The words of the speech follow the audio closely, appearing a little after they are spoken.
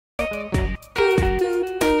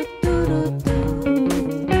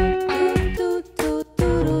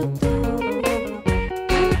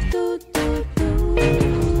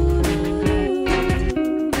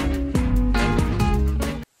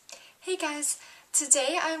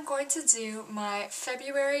Today I'm going to do my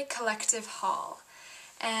February collective haul,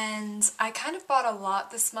 and I kind of bought a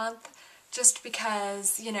lot this month just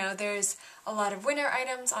because, there's a lot of winter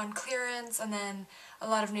items on clearance and then a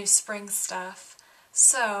lot of new spring stuff.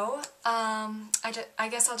 So, I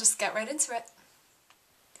guess I'll just get right into it.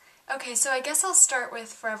 Okay, so I guess I'll start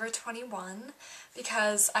with Forever 21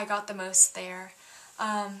 because I got the most there.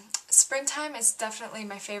 Springtime is definitely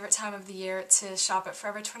my favorite time of the year to shop at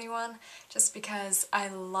Forever 21 just because I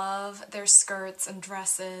love their skirts and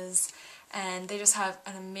dresses, and they just have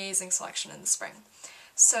an amazing selection in the spring.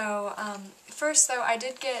 So first though, I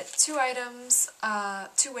did get two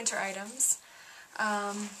winter items.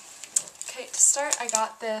 Okay, to start I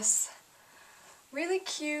got this really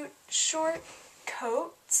cute short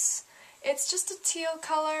coat. It's just a teal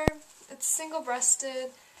color, it's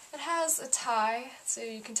single-breasted. It has a tie, so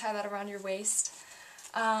you can tie that around your waist.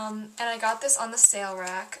 And I got this on the sale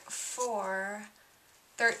rack for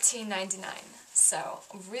 $13.99, so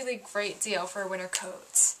a really great deal for a winter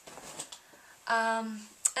coat. And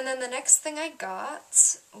then the next thing I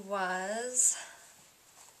got was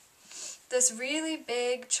this really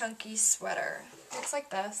big chunky sweater. It looks like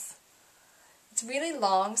this. It's really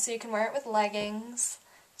long, so you can wear it with leggings.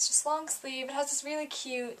 It's just long sleeve. It has this really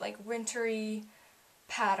cute, like, wintry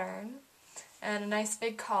pattern and a nice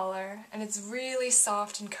big collar, and it's really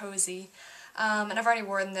soft and cozy. And I've already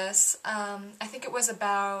worn this. I think it was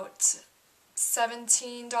about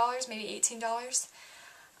 $17, maybe $18.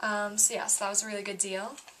 So yeah, so that was a really good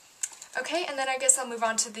deal. Okay, and then I guess I'll move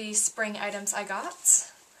on to the spring items I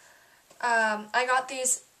got. I got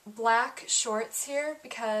these black shorts here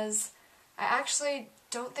because I actually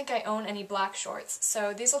don't think I own any black shorts,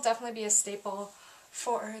 so these will definitely be a staple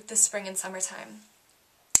for the spring and summertime.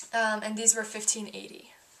 And these were $15.80.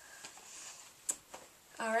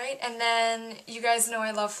 Alright, and then you guys know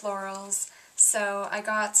I love florals, so I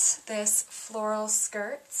got this floral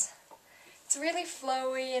skirt. It's really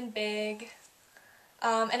flowy and big,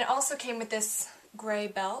 and it also came with this gray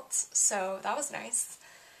belt, so that was nice.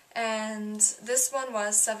 And this one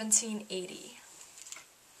was $17.80.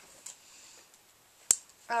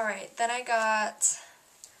 Alright, then I got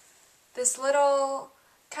this little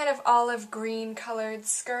kind of olive green colored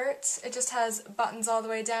skirt. It just has buttons all the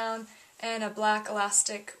way down and a black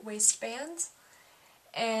elastic waistband.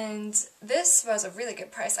 And this was a really good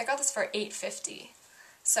price. I got this for $8.50.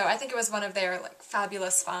 So I think it was one of their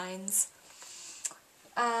fabulous finds.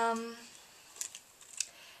 And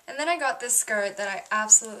then I got this skirt that I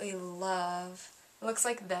absolutely love. It looks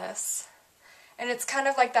like this. And it's kind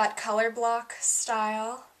of like that color block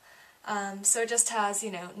style. So it just has,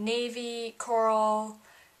 navy, coral,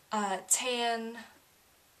 tan,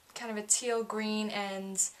 kind of a teal green,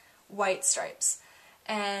 and white stripes.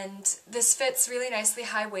 And this fits really nicely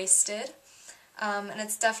high-waisted, and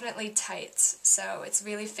it's definitely tight, so it's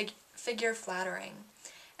really figure flattering.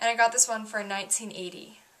 And I got this one for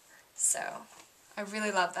 $19.80, so I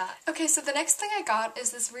really love that. Okay, so the next thing I got is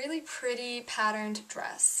this really pretty patterned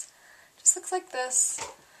dress. Just looks like this.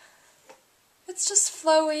 It's just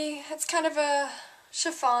flowy. It's kind of a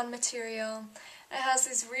chiffon material. It has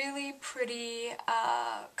these really pretty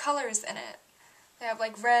colors in it. They have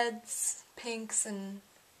like reds, pinks, and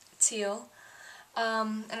teal.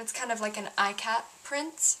 And it's kind of like an iCat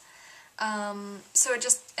print. So it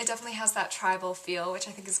definitely has that tribal feel, which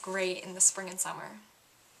I think is great in the spring and summer.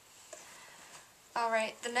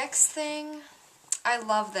 Alright, the next thing, I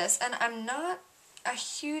love this, and I'm not a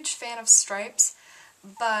huge fan of stripes,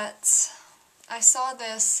 but I saw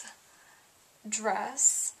this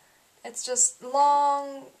dress. It's just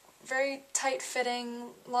long, very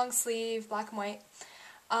tight-fitting, long sleeve, black and white.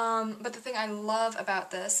 But the thing I love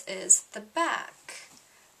about this is the back.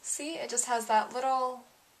 See, it just has that little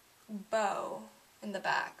bow in the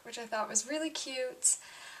back, which I thought was really cute.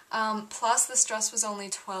 Plus, this dress was only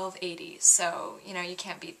 $12.80, so, you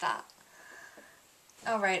can't beat that.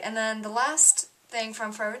 Alright, and then the last thing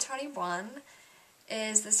from Forever 21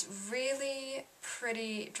 is this really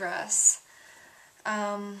pretty dress.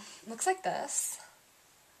 Looks like this.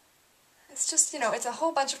 It's just, it's a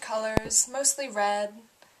whole bunch of colors, mostly red,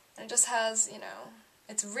 and it just has,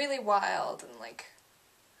 it's really wild, and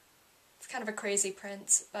it's kind of a crazy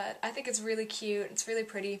print, but I think it's really cute, it's really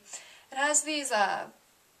pretty. It has these,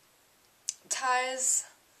 ties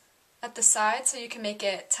at the side, so you can make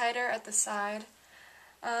it tighter at the side.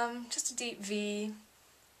 Just a deep V.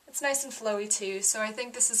 It's nice and flowy too, so I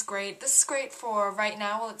think this is great. This is great for right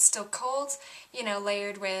now while it's still cold,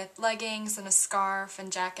 layered with leggings and a scarf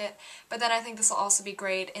and jacket, but then I think this will also be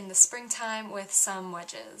great in the springtime with some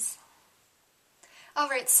wedges.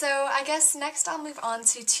 Alright, so I guess next I'll move on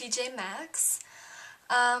to TJ Maxx.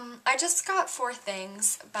 I just got 4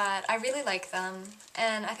 things, but I really like them,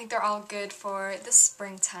 and I think they're all good for the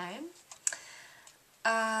springtime.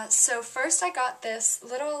 So first I got this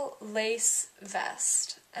little lace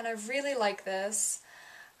vest, and I really like this.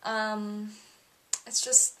 It's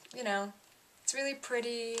just, you know, it's really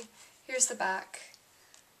pretty. Here's the back.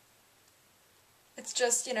 It's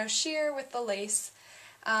just, you know, sheer with the lace.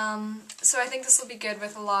 So I think this will be good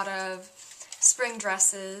with a lot of spring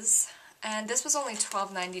dresses. And this was only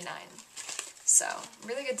 $12.99. So,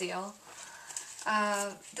 really good deal.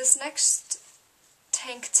 This next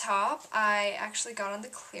tank top I actually got on the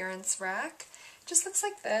clearance rack. It just looks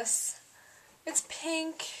like this. It's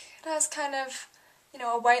pink. It has kind of, you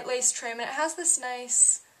know, a white lace trim, and it has this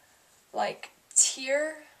nice, like,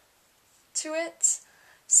 tier to it.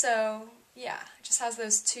 So, yeah, it just has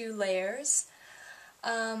those 2 layers.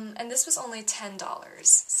 And this was only $10,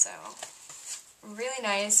 so really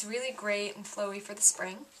nice, really great and flowy for the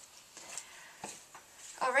spring.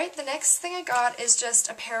 Alright, the next thing I got is just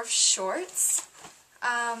a pair of shorts.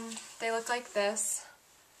 They look like this.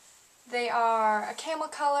 They are a camel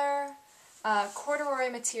color, corduroy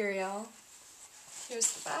material.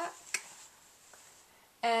 Here's the back.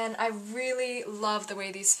 And I really love the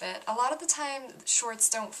way these fit. A lot of the time, shorts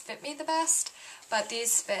don't fit me the best, but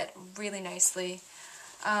these fit really nicely.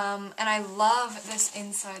 And I love this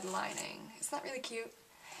inside lining. Isn't that really cute?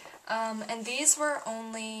 And these were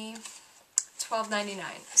only $12.99,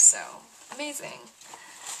 so amazing.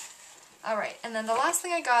 Alright, and then the last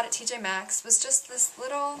thing I got at TJ Maxx was just this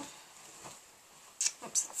little,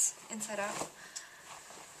 oops, it's inside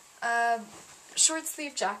out, short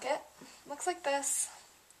sleeve jacket. Looks like this.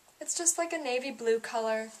 It's just like a navy blue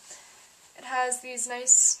color. It has these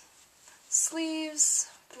nice sleeves,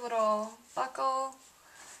 the little buckle,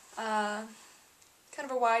 kind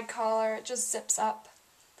of a wide collar. It just zips up.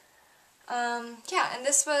 Yeah, and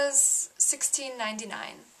this was $16.99.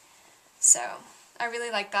 So, I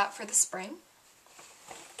really like that for the spring.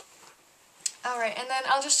 Alright, and then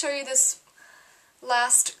I'll just show you this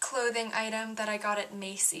last clothing item that I got at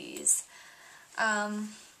Macy's.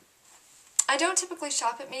 I don't typically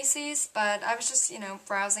shop at Macy's, but I was just, you know,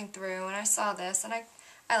 browsing through and I saw this and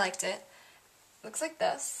I liked it. Looks like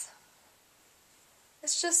this.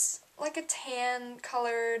 It's just like a tan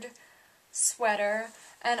colored sweater,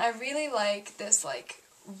 and I really like this like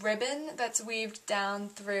ribbon that's weaved down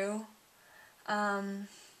through, and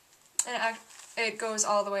it goes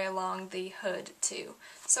all the way along the hood too.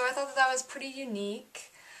 So I thought that was pretty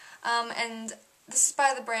unique, and this is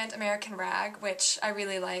by the brand American Rag, which I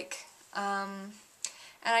really like. And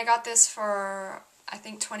I got this for, I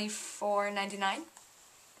think, $24.99.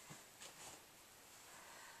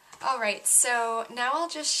 Alright, so now I'll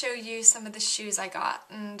just show you some of the shoes I got,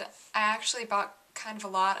 and I actually bought kind of a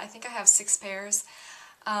lot. I think I have 6 pairs,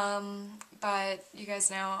 but you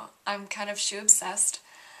guys know I'm kind of shoe obsessed.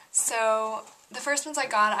 So the first ones I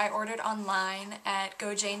got, I ordered online at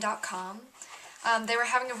gojane.com. They were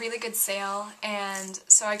having a really good sale, and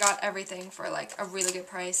so I got everything for like a really good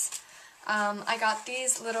price. I got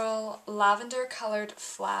these little lavender colored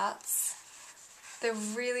flats. They're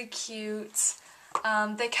really cute.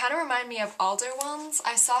 They kind of remind me of alder ones.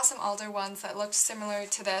 I saw some alder ones that looked similar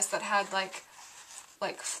to this that had like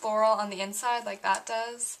floral on the inside like that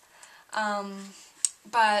does.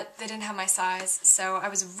 But they didn't have my size, so I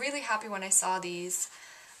was really happy when I saw these.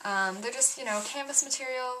 They're just, you know, canvas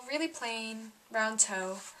material, really plain, round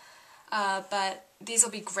toe, but these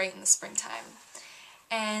will be great in the springtime.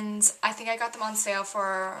 And I think I got them on sale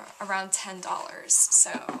for around $10, so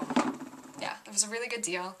yeah, it was a really good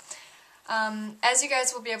deal. As you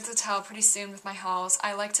guys will be able to tell pretty soon with my hauls,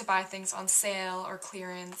 I like to buy things on sale or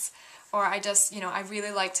clearance, or I just, you know, I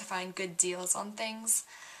really like to find good deals on things.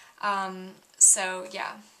 So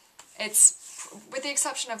yeah, it's, with the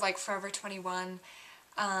exception of like Forever 21,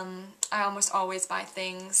 I almost always buy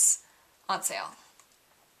things on sale.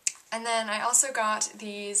 And then I also got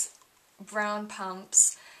these brown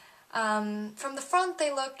pumps. From the front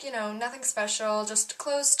they look, you know, nothing special, just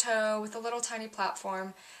closed toe with a little tiny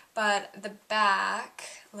platform, but the back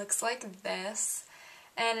looks like this,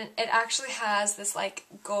 and it actually has this like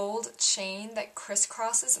gold chain that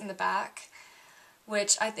crisscrosses in the back,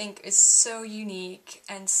 which I think is so unique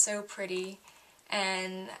and so pretty,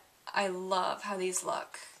 and I love how these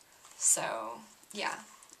look. So yeah,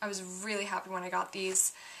 I was really happy when I got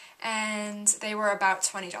these, and they were about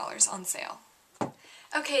 $20 on sale.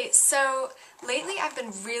 Okay, so lately I've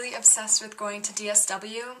been really obsessed with going to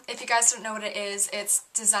DSW. If you guys don't know what it is, it's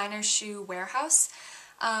Designer Shoe Warehouse.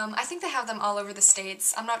 I think they have them all over the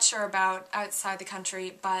States. I'm not sure about outside the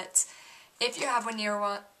country, but if you have one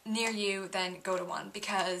near you, then go to one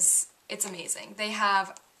because it's amazing. They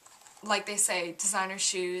have, like they say, designer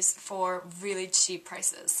shoes for really cheap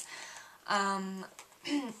prices.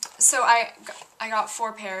 So I got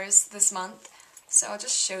 4 pairs this month, so I'll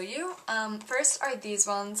just show you. First are these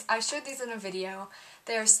ones. I showed these in a video.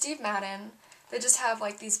 They are Steve Madden. They just have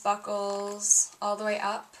like these buckles all the way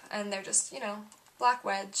up, and they're just, you know, black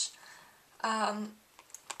wedge.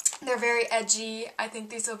 They're very edgy. I think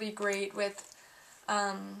these will be great with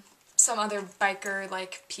some other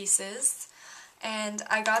biker-like pieces. And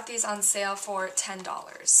I got these on sale for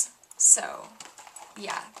 $10. So,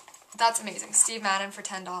 yeah, that's amazing. Steve Madden for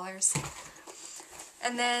 $10.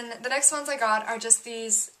 And then the next ones I got are just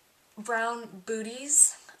these brown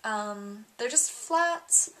booties. They're just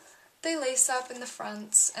flat. They lace up in the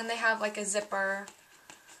front, and they have like a zipper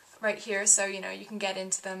right here, so you know you can get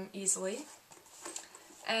into them easily.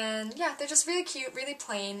 And yeah, they're just really cute, really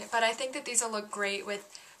plain, but I think that these will look great with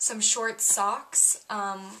some short socks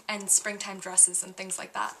and springtime dresses and things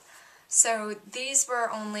like that. So these were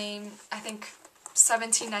only, I think,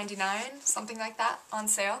 $17.99, something like that, on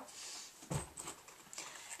sale.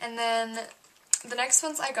 And then the next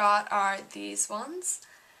ones I got are these ones,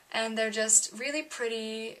 and they're just really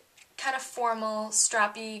pretty, kind of formal,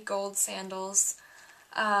 strappy gold sandals.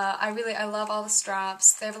 I love all the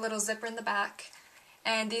straps. They have a little zipper in the back,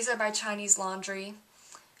 and these are by Chinese Laundry.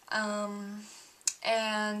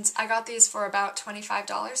 And I got these for about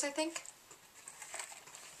 $25, I think.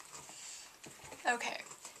 Okay,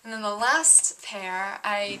 and then the last pair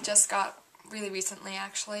I just got really recently,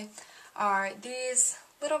 actually, are these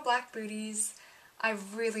little black booties. I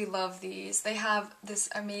really love these. They have this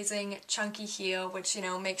amazing chunky heel, which, you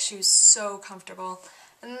know, makes shoes so comfortable.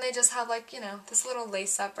 And then they just have, like, you know, this little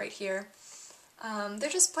lace up right here. They're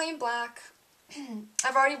just plain black.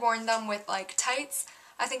 I've already worn them with, like, tights.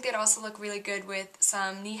 I think they'd also look really good with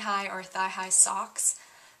some knee-high or thigh-high socks.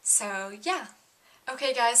 So, yeah.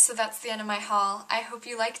 Okay, guys, so that's the end of my haul. I hope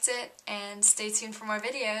you liked it, and stay tuned for more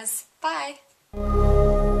videos. Bye!